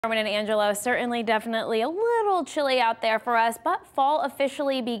Norman and Angelo, certainly definitely a little chilly out there for us, but fall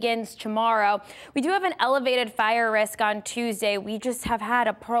officially begins tomorrow. We do have an elevated fire risk on Tuesday. We just have had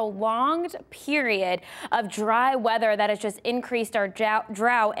a prolonged period of dry weather that has just increased our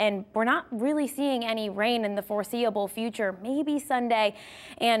drought, and we're not really seeing any rain in the foreseeable future, maybe Sunday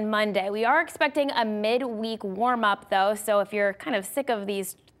and Monday. We are expecting a midweek warm up though, so if you're kind of sick of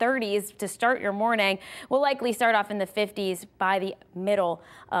these 30s to start your morning, we'll likely start off in the 50s by the middle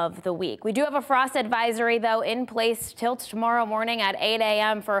of the week. We do have a frost advisory though in place till tomorrow morning at 8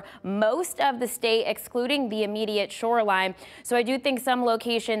 a.m. for most of the state, excluding the immediate shoreline. So I do think some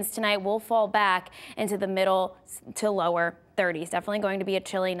locations tonight will fall back into the middle to lower 30s. Definitely going to be a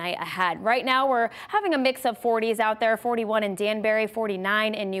chilly night ahead. Right now we're having a mix of 40s out there. 41 in Danbury,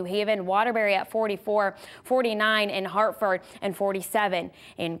 49 in New Haven, Waterbury at 44, 49 in Hartford, and 47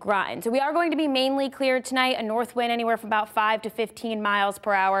 in Groton. So we are going to be mainly clear tonight. A north wind anywhere from about 5 to 15 miles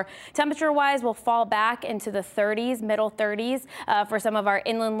per hour. Temperature wise, we'll fall back into the 30s, middle 30s for some of our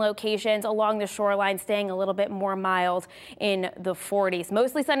inland locations. Along the shoreline, staying a little bit more mild in the 40s.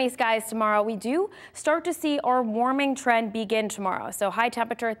 Mostly sunny skies tomorrow. We do start to see our warming trend begin tomorrow. So high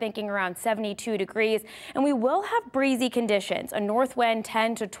temperature thinking around 72 degrees, and we will have breezy conditions, a north wind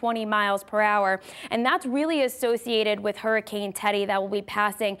 10 to 20 miles per hour, and that's really associated with Hurricane Teddy that will be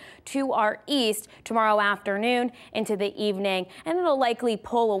passing to our east tomorrow afternoon into the evening, and it'll likely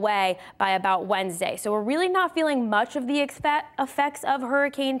pull away by about Wednesday. So we're really not feeling much of the effects of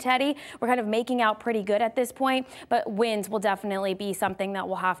Hurricane Teddy. We're kind of making out pretty good at this point, but winds will definitely be something that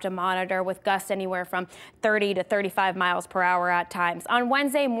we'll have to monitor, with gusts anywhere from 30 to 35 miles per hour at times. On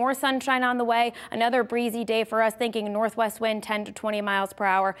Wednesday, more sunshine on the way. Another breezy day for us, thinking northwest wind 10 to 20 miles per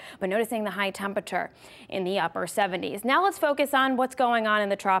hour, but noticing the high temperature in the upper 70s. Now let's focus on what's going on in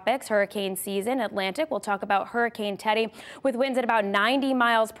the tropics. Hurricane season, Atlantic. We'll talk about Hurricane Teddy with winds at about 90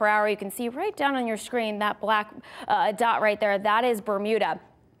 miles per hour. You can see right down on your screen that black dot right there. That is Bermuda.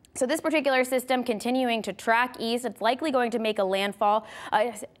 So this particular system continuing to track east. It's likely going to make a landfall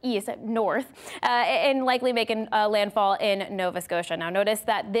north and likely make a landfall in Nova Scotia. Now notice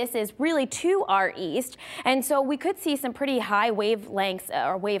that this is really to our east, and so we could see some pretty high wave lengths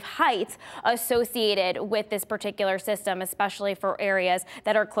or wave heights associated with this particular system, especially for areas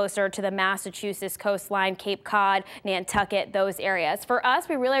that are closer to the Massachusetts coastline, Cape Cod, Nantucket, those areas. For us,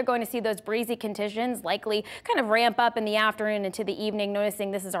 we really are going to see those breezy conditions likely kind of ramp up in the afternoon into the evening.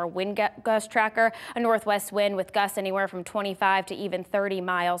 Noticing this is our wind gust tracker, a northwest wind with gusts anywhere from 25 to even 30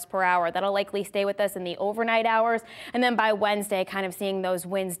 miles per hour. That'll likely stay with us in the overnight hours, and then by Wednesday kind of seeing those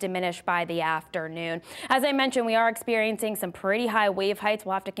winds diminish by the afternoon. As I mentioned, we are experiencing some pretty high wave heights.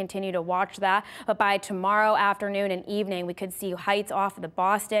 We'll have to continue to watch that, but by tomorrow afternoon and evening we could see heights off of the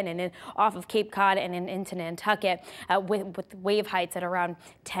Boston and then off of Cape Cod and into Nantucket with wave heights at around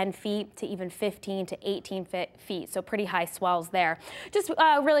 10 feet to even 15 to 18 feet. So pretty high swells there. Just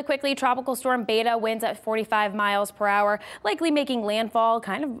really quickly, tropical storm Beta winds at 45 miles per hour, likely making landfall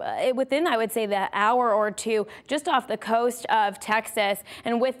kind of within, I would say, the hour or two just off the coast of Texas.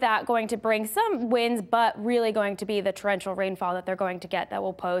 And with that, going to bring some winds, but really going to be the torrential rainfall that they're going to get that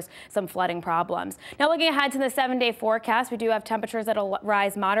will pose some flooding problems. Now looking ahead to the 7-day forecast, we do have temperatures that'll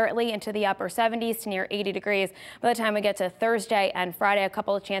rise moderately into the upper 70s to near 80 degrees. By the time we get to Thursday and Friday, a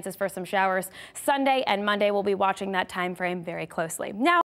couple of chances for some showers. Sunday and Monday, we'll be watching that time frame very closely. Now,